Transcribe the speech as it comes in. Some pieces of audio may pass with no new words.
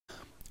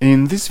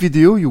In this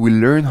video, you will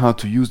learn how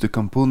to use the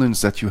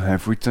components that you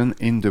have written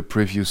in the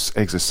previous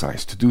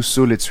exercise. To do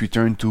so, let's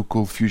return to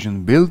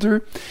ColdFusion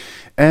Builder.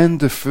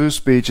 And the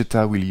first page that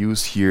I will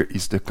use here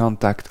is the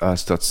contact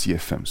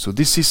us.cfm. So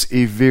this is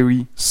a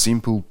very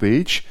simple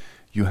page.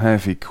 You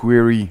have a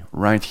query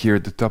right here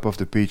at the top of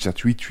the page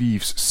that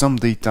retrieves some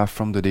data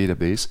from the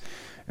database.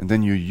 And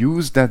then you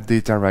use that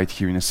data right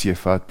here in a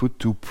CF output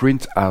to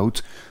print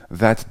out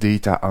that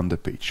data on the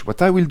page.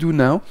 What I will do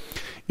now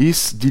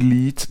is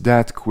delete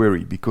that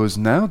query, because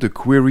now the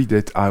query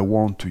that I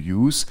want to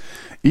use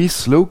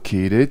is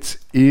located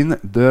in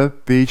the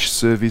page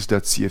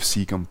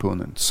service.cfc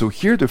component. So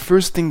here the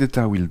first thing that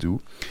I will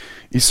do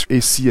is a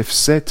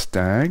cfset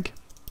tag,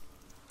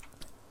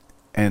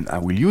 and I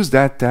will use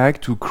that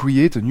tag to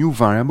create a new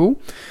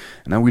variable,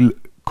 and I will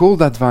call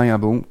that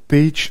variable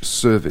page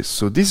service.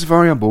 So this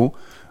variable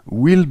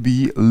will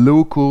be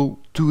local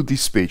to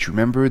this page.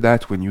 Remember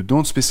that when you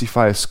don't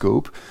specify a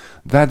scope,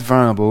 that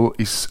variable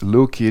is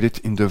located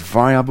in the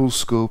variable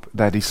scope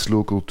that is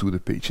local to the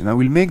page. And I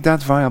will make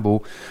that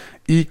variable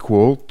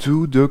equal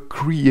to the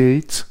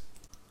create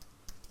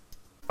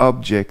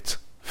object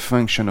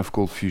function of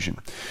ColdFusion.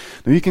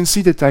 Now you can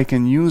see that I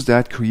can use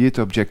that create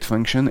object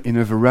function in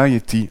a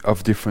variety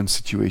of different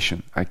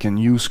situations. I can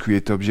use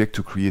create object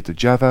to create a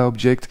Java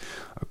object,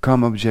 a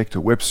COM object,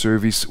 a web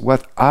service.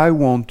 What I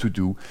want to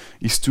do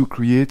is to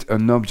create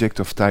an object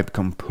of type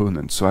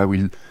component. So I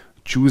will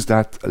choose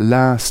that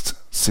last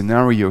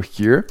scenario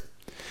here,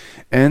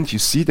 and you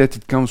see that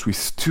it comes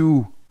with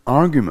two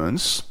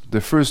arguments.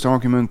 The first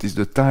argument is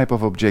the type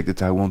of object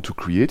that I want to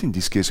create, in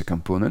this case a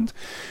component,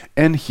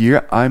 and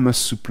here I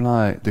must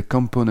supply the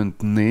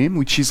component name,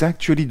 which is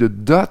actually the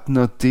dot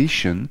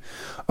notation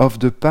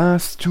of the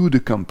path to the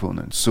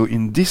component. So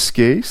in this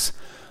case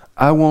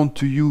I want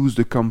to use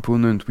the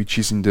component which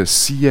is in the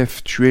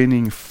CF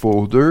training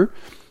folder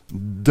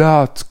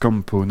dot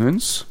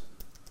components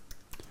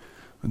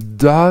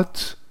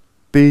dot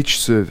page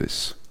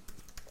service.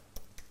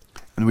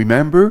 And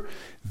remember,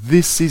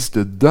 this is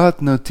the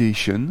dot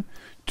notation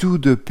to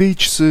the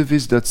page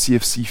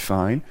service.cfc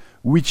file,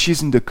 which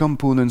is in the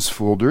components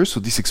folder. So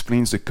this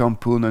explains the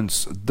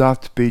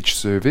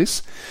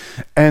components.pageService,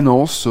 and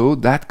also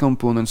that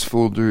components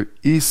folder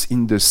is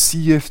in the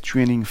CF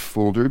training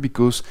folder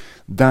because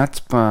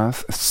that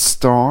path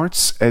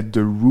starts at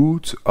the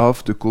root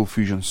of the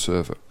ColdFusion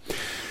server.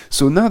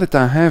 So now that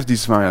I have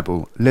this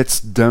variable, let's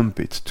dump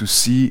it to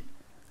see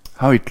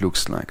how it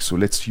looks like. So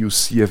let's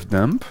use CF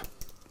dump,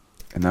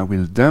 and I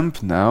will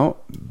dump now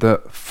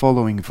the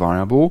following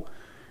variable.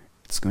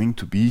 It's going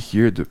to be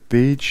here the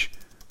page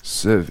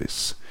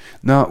service.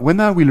 Now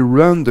when I will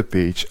run the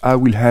page, I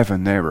will have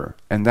an error,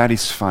 and that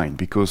is fine,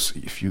 because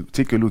if you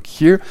take a look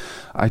here,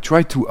 I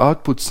try to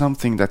output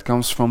something that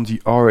comes from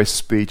the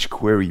rs page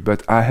query,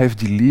 but I have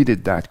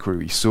deleted that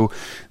query. So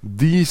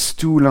these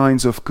two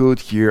lines of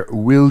code here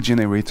will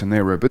generate an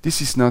error, but this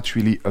is not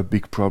really a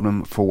big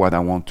problem for what I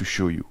want to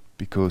show you,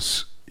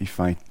 because if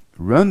I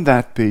run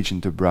that page in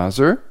the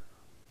browser,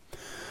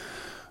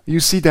 you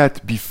see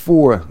that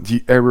before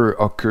the error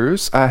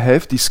occurs, I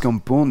have this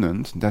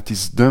component that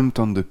is dumped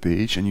on the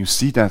page, and you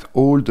see that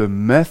all the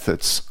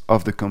methods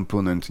of the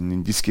component, and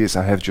in this case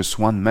I have just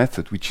one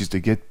method, which is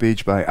the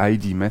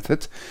getPageById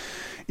method,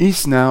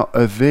 is now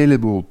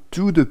available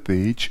to the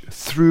page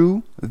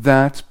through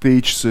that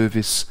page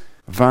service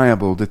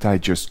variable that I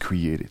just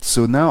created.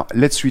 So now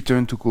let's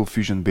return to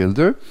ColdFusion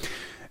Builder.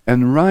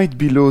 And right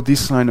below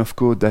this line of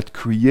code that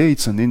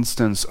creates an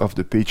instance of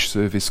the page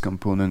service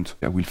component,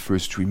 I will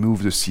first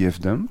remove the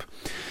CF dump,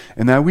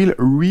 and I will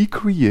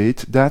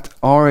recreate that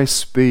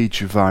rs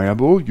page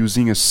variable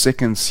using a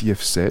second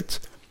CF set.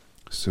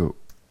 So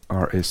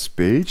rs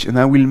page, and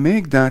I will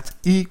make that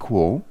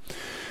equal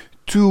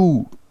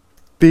to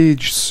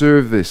page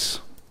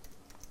service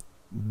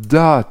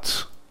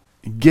dot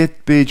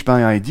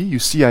getPageById. You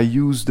see I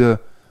use the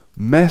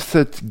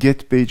method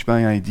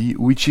getPageById,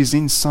 which is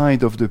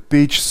inside of the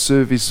page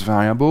service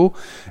variable,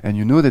 and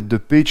you know that the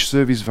page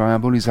service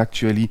variable is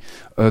actually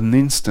an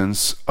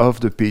instance of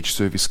the page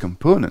service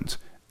component,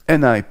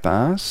 and I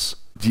pass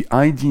the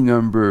ID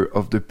number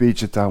of the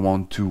page that I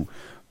want to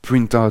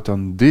print out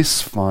on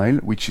this file,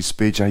 which is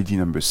page ID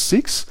number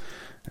 6.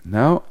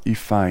 Now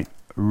if I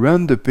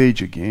run the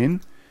page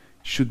again,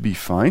 it should be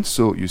fine.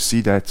 So you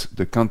see that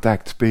the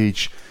contact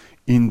page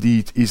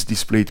indeed is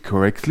displayed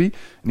correctly,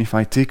 and if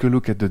I take a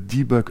look at the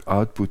debug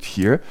output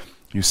here,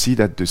 you see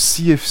that the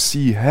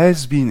CFC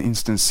has been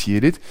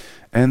instantiated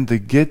and the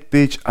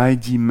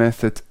getPageId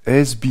method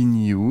has been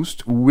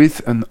used with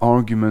an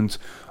argument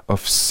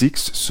of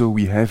 6. So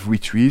we have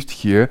retrieved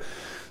here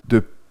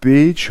the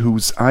page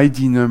whose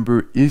ID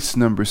number is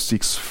number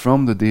 6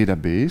 from the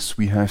database.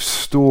 We have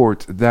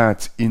stored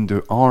that in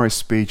the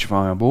rs page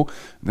variable,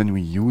 then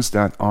we use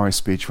that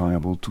rs page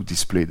variable to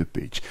display the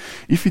page.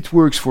 If it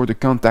works for the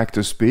contact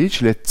us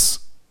page, let's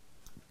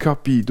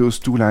copy those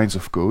two lines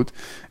of code,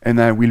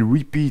 and I will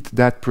repeat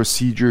that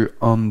procedure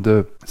on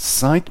the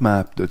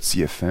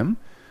sitemap.cfm.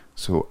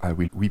 So I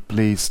will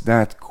replace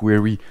that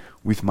query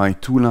with my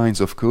 2 lines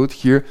of code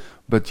here,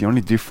 but the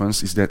only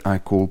difference is that I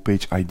call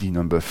page ID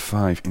number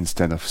 5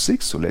 instead of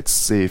 6. So let's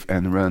save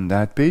and run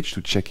that page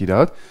to check it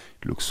out.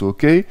 It looks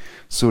okay.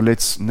 So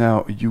let's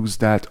now use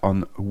that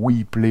on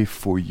We Play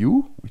For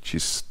You, which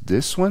is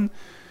this one.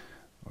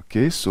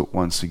 Okay, so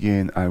once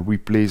again, I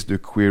replace the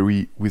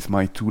query with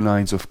my 2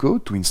 lines of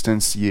code to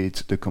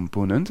instantiate the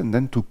component and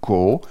then to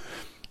call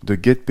the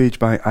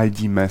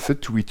getPageById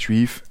method to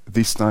retrieve,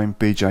 this time,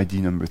 page ID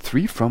number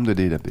 3 from the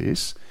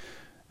database.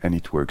 And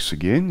it works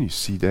again. You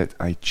see that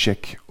I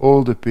check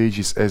all the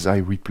pages as I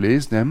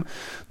replace them.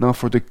 Now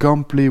for the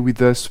Come Play With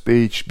Us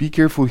page, be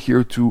careful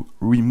here to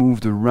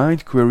remove the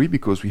right query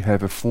because we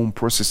have a form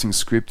processing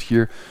script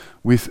here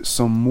with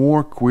some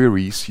more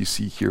queries. You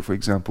see here, for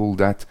example,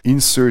 that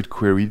insert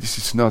query. This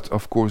is not,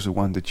 of course, the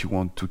one that you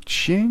want to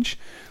change.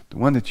 The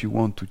one that you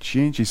want to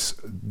change is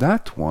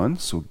that one.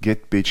 So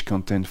get page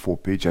content for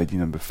page ID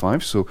number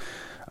 5. So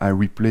I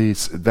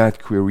replace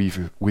that query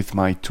with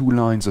my 2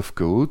 lines of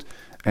code.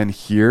 And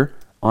here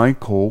I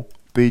call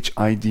page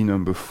ID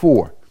number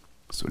 4.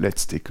 So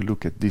let's take a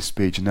look at this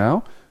page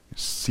now. You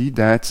see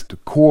that the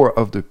core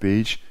of the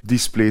page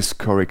displays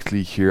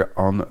correctly here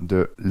on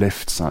the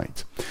left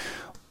side.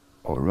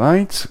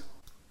 Alright,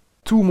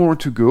 2 more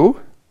to go.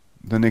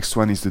 The next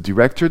one is the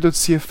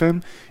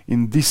director.cfm.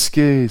 In this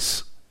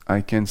case,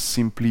 I can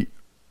simply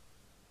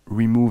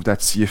remove that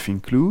cf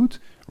include,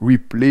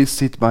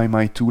 replace it by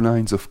my 2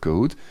 lines of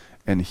code,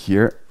 and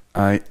here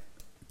I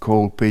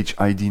call page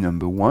ID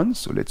number 1.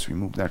 So let's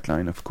remove that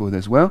line of code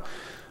as well.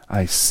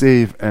 I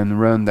save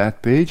and run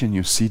that page, and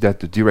you see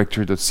that the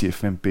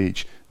director.cfm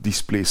page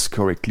displays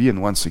correctly.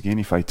 And once again,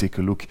 if I take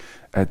a look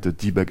at the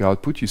debug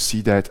output, you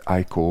see that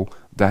I call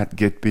that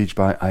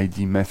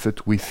getPageById method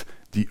with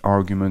the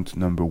argument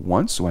number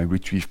 1. So I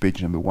retrieve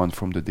page number 1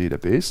 from the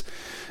database.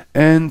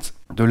 And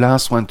the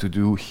last one to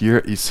do here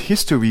is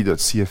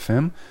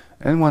history.cfm.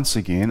 And once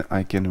again,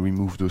 I can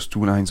remove those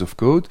 2 lines of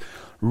code,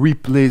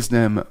 replace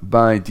them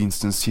by the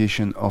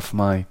instantiation of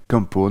my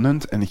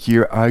component, and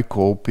here I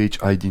call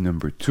page ID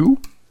number 2.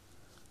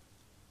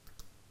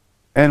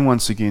 And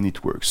once again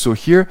it works. So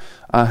here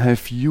I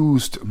have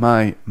used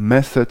my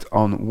method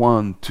on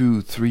 1,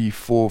 2, 3,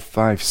 4,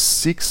 5,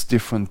 6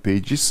 different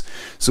pages.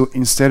 So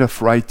instead of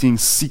writing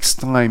 6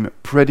 times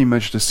pretty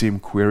much the same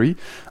query,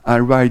 I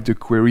write the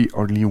query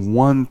only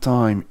 1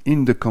 time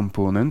in the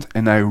component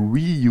and I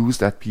reuse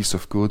that piece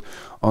of code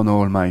on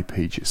all my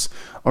pages.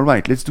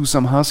 Alright, let's do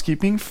some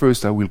housekeeping.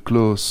 First I will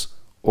close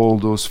all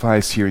those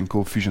files here in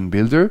ColdFusion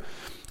Builder.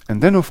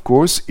 And then of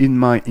course in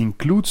my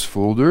includes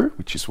folder,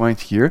 which is right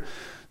here,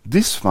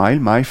 this file,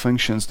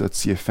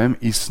 myfunctions.cfm,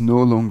 is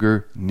no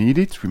longer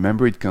needed.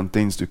 Remember, it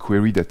contains the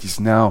query that is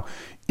now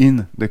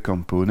in the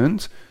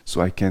component. So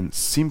I can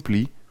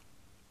simply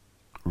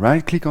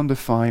right-click on the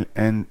file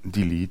and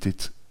delete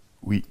it.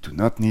 We do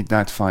not need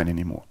that file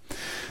anymore.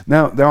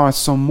 Now, there are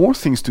some more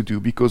things to do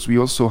because we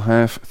also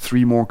have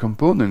 3 more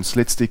components.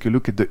 Let's take a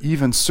look at the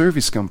event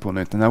service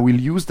component, and I will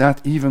use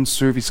that event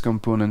service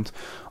component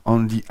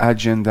on the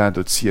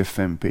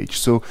agenda.cfm page.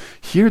 So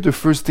here the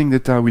first thing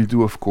that I will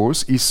do, of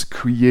course, is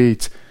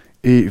create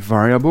a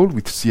variable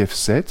with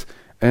cfset,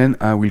 and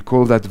I will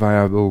call that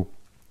variable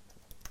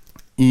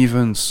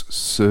events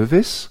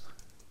service.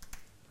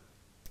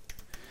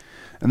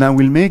 And I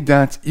will make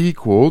that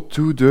equal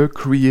to the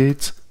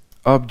create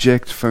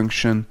object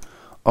function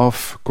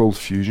of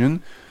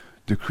ColdFusion,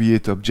 the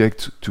create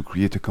object to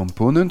create a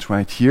component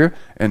right here.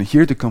 And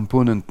here the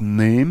component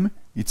name,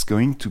 it's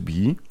going to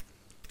be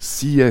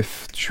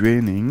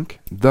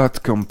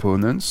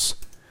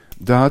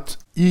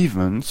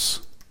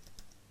cftraining.components.events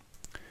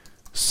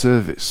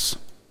service.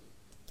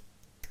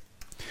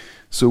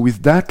 So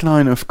with that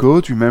line of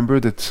code, remember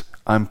that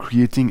I'm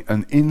creating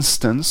an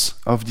instance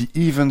of the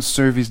event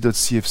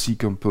service.cfc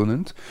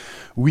component,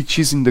 which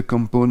is in the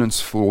components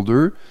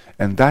folder,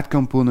 and that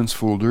components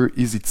folder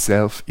is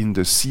itself in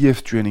the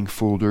CF training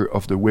folder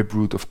of the web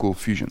root of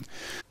ColdFusion.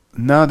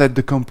 Now that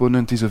the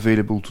component is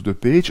available to the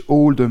page,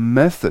 all the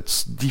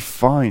methods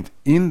defined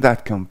in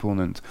that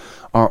component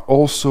are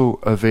also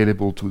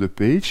available to the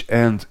page.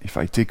 And if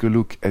I take a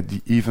look at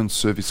the event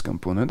service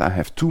component, I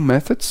have 2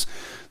 methods,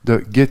 the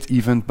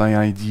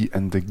getEventById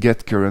and the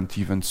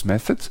getCurrentEvents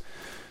method.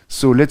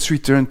 So let's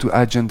return to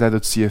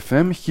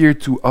agenda.cfm here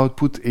to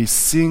output a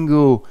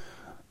single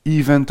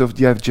event of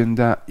the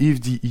agenda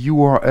if the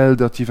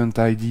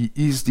url.eventId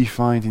is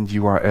defined in the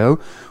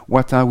URL.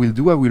 What I will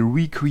do, I will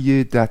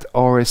recreate that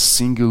rs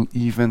single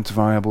event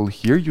variable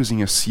here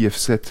using a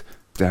cfset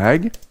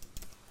tag.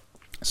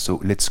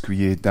 So let's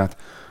create that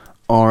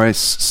rs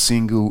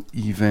single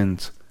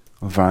event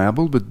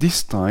variable, but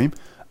this time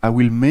I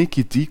will make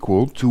it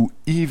equal to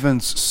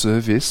events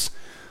service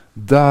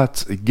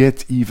dot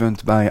get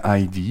event by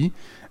id,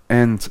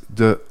 and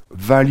the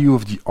value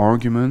of the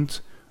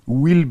argument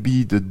will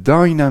be the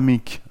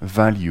dynamic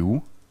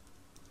value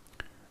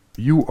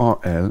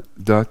url.event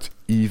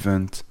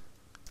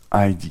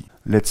ID.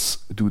 Let's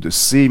do the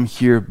same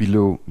here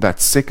below that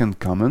second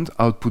command.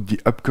 Output the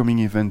upcoming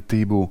event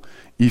table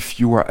if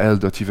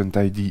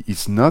url.eventID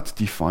is not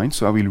defined.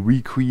 So I will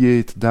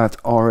recreate that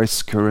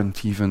rs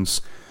current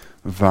events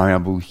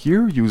variable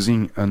here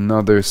using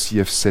another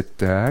cfset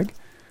tag.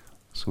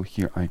 So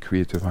here I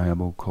create a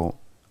variable called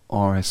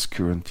rs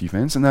current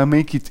events, and I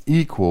make it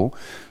equal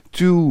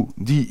to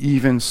the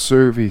event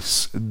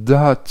service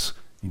dot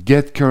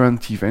get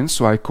current events.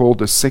 So I call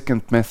the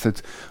second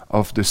method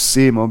of the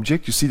same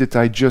object. You see that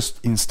I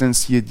just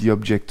instantiate the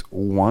object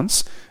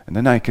once, and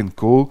then I can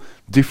call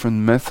different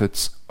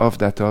methods of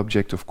that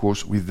object, of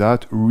course,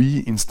 without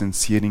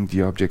re-instantiating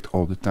the object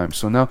all the time.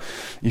 So now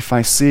if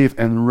I save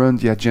and run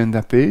the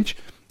agenda page,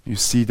 you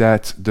see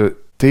that the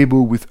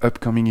table with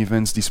upcoming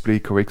events display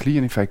correctly,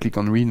 and if I click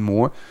on read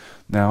more,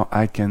 now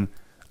I can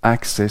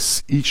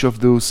access each of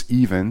those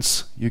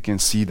events. You can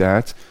see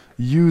that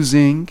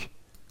using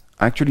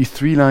actually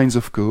 3 lines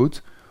of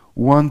code,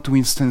 one to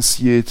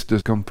instantiate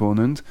the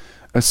component,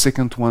 a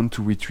second one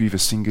to retrieve a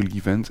single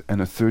event, and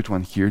a third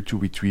one here to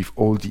retrieve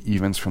all the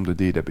events from the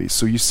database.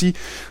 So you see,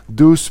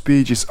 those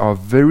pages are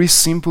very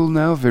simple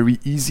now, very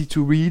easy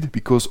to read,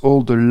 because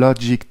all the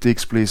logic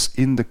takes place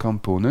in the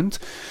component.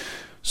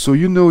 So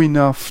you know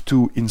enough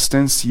to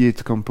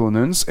instantiate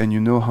components, and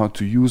you know how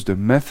to use the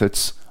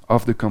methods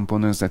of the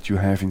components that you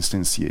have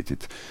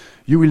instantiated.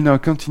 You will now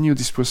continue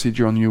this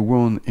procedure on your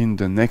own in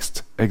the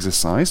next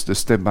exercise. The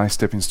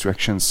step-by-step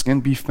instructions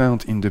can be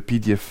found in the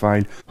PDF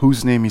file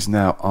whose name is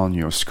now on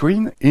your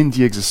screen. In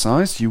the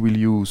exercise, you will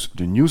use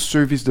the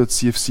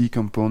newsservice.cfc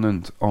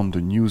component on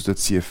the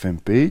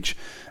news.cfm page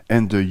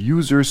and the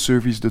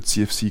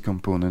userservice.cfc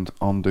component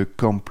on the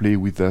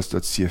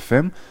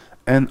complaywithus.cfm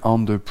and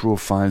on the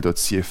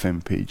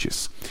profile.cfm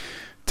pages.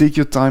 Take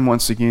your time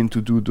once again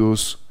to do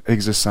those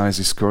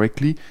exercises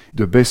correctly.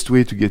 The best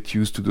way to get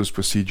used to those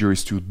procedures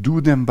is to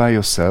do them by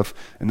yourself,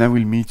 and I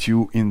will meet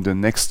you in the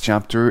next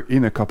chapter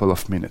in a couple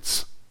of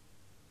minutes.